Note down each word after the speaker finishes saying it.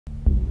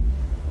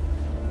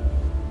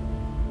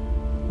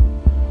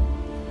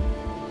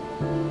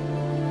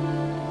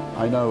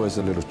I know as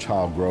a little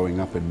child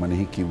growing up in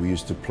Manihiki, we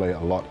used to play a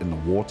lot in the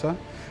water.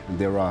 And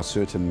there are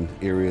certain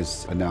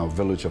areas in our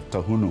village of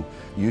Tahunu,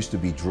 used to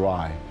be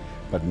dry,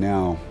 but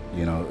now,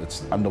 you know,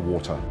 it's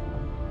underwater.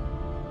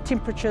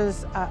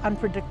 Temperatures are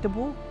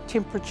unpredictable.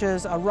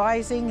 Temperatures are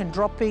rising and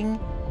dropping.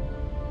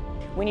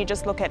 When you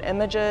just look at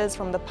images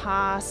from the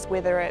past,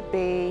 whether it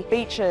be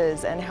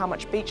beaches and how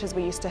much beaches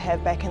we used to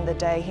have back in the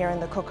day here in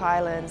the Cook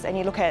Islands, and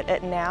you look at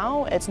it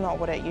now, it's not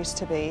what it used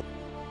to be.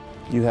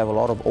 You have a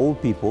lot of old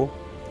people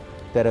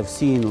that have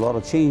seen a lot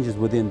of changes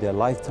within their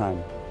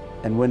lifetime.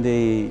 And when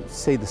they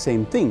say the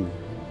same thing,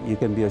 you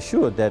can be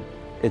assured that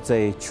it's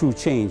a true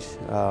change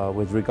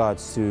with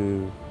regards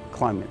to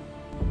climate.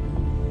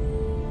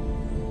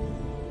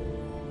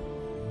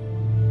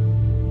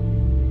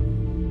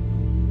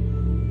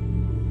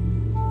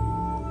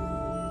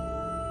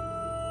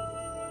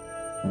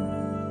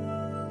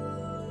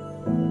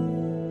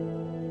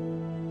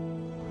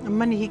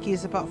 Manihiki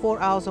is about 4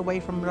 hours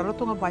away from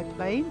Rarotonga by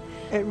plane.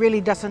 It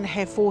really doesn't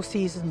have 4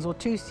 seasons or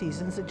 2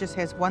 seasons, it just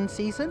has 1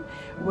 season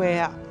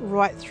where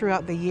right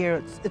throughout the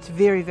year it's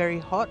very, very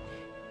hot.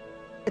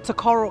 It's a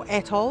coral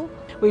atoll.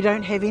 We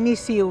don't have any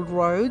sealed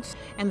roads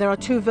and there are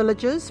 2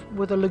 villages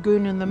with a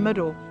lagoon in the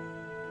middle.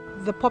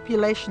 The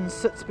population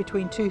sits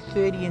between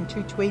 230 and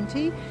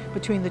 220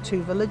 between the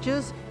 2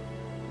 villages.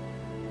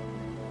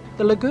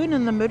 The lagoon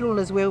in the middle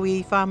is where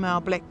we farm our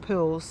black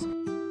pearls.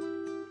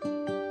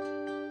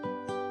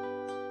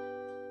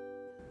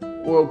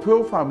 Well,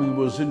 pearl farming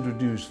was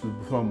introduced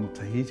from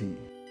Tahiti.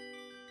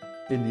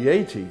 In the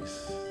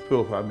 80s,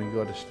 pearl farming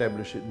got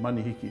established at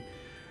Manihiki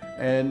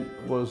and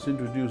was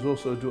introduced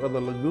also to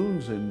other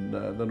lagoons in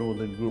the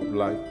northern group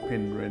like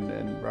Penryn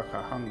and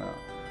Rakahanga.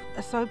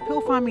 So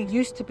pearl farming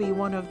used to be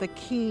one of the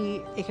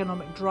key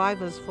economic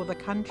drivers for the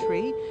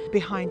country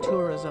behind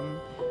tourism.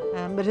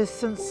 It has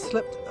since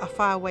slipped a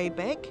far way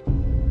back.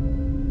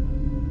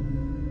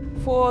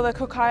 For the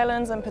Cook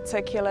Islands in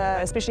particular,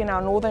 especially in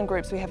our northern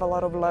groups, we have a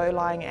lot of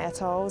low-lying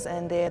atolls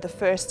and they're the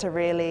first to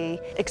really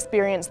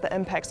experience the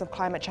impacts of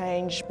climate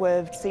change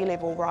with sea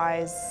level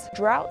rise.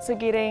 Droughts are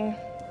getting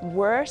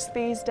worse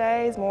these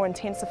days, more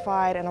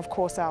intensified, and of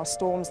course our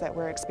storms that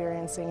we're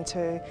experiencing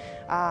too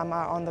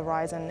are on the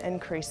rise and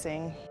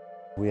increasing.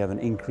 We have an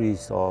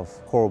increase of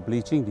coral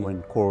bleaching.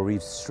 When coral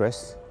reefs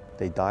stress,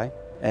 they die.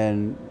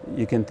 And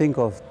you can think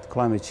of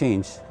climate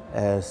change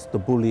as the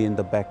bully in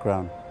the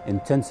background,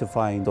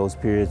 intensifying those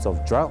periods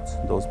of drought,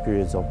 those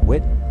periods of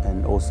wet,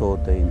 and also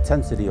the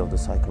intensity of the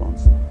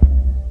cyclones.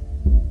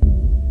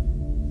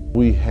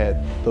 We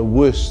had the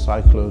worst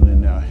cyclone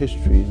in our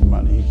history in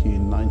Manihiki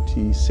in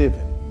 '97,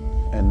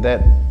 and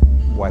that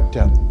wiped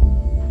out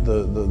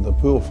the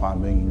pearl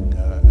farming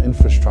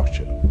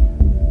infrastructure.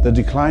 The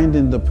decline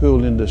in the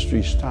pearl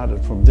industry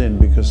started from then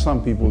because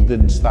some people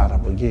didn't start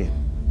up again.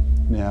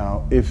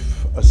 Now,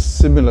 if a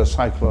similar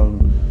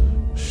cyclone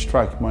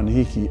strike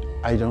Manihiki,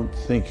 I don't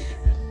think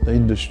the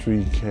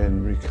industry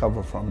can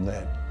recover from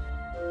that.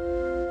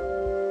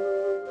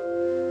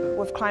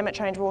 With climate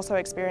change, we're also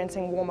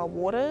experiencing warmer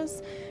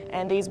waters,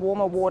 and these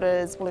warmer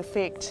waters will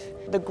affect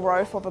the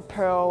growth of a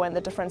pearl and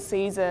the different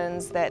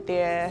seasons that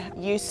they're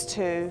used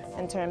to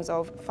in terms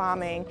of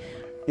farming.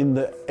 In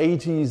the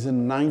 80s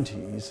and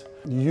 90s,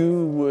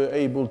 you were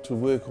able to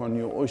work on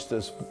your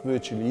oysters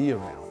virtually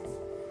year-round.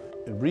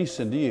 In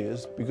recent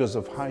years, because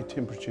of high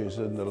temperatures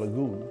in the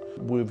lagoon,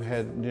 we've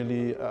had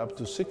nearly up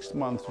to 6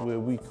 months where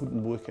we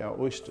couldn't work our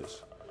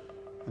oysters.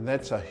 And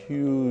that's a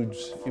huge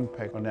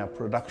impact on our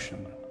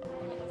production.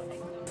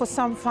 For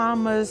some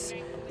farmers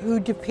who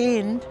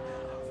depend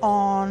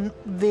on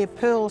their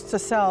pearls to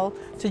sell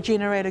to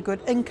generate a good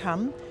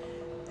income,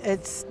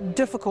 it's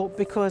difficult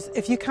because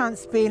if you can't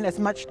spend as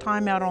much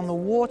time out on the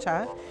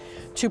water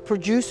to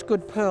produce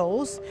good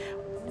pearls,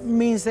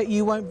 means that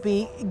you won't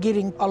be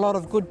getting a lot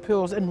of good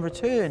pearls in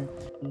return.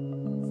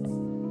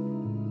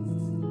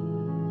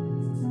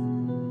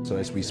 So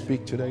as we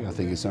speak today, I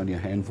think it's only a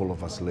handful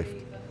of us left,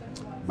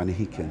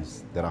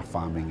 Manihikans, that are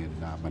farming in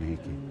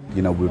Manihiki.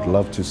 You know, we'd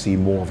love to see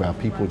more of our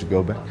people to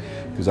go back,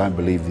 because I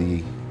believe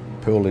the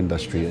pearl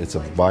industry is a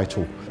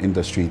vital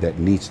industry that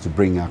needs to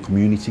bring our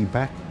community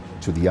back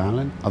to the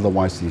island.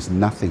 Otherwise, there's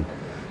nothing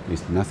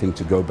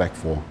to go back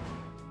for.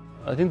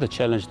 I think the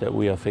challenge that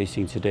we are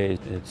facing today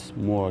is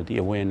more the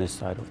awareness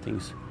side of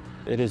things.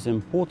 It is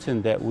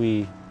important that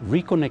we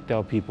reconnect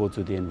our people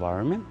to the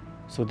environment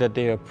so that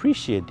they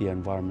appreciate the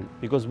environment,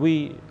 because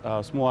we,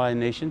 small island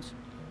nations,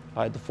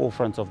 are at the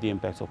forefront of the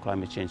impacts of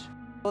climate change.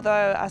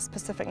 Although us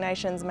Pacific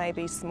nations may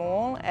be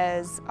small,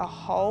 as a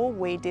whole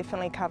we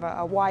definitely cover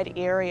a wide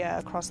area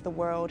across the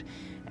world,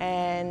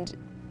 and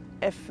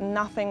if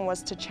nothing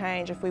was to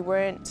change, if we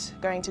weren't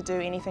going to do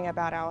anything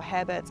about our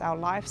habits, our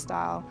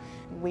lifestyle,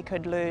 we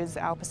could lose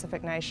our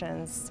Pacific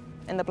nations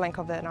in the blink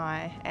of an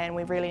eye. And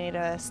we really need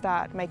to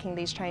start making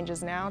these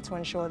changes now to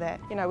ensure that,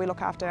 you know, we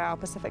look after our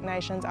Pacific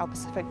nations, our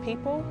Pacific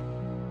people,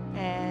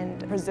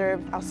 and preserve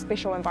our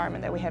special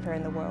environment that we have here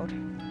in the world.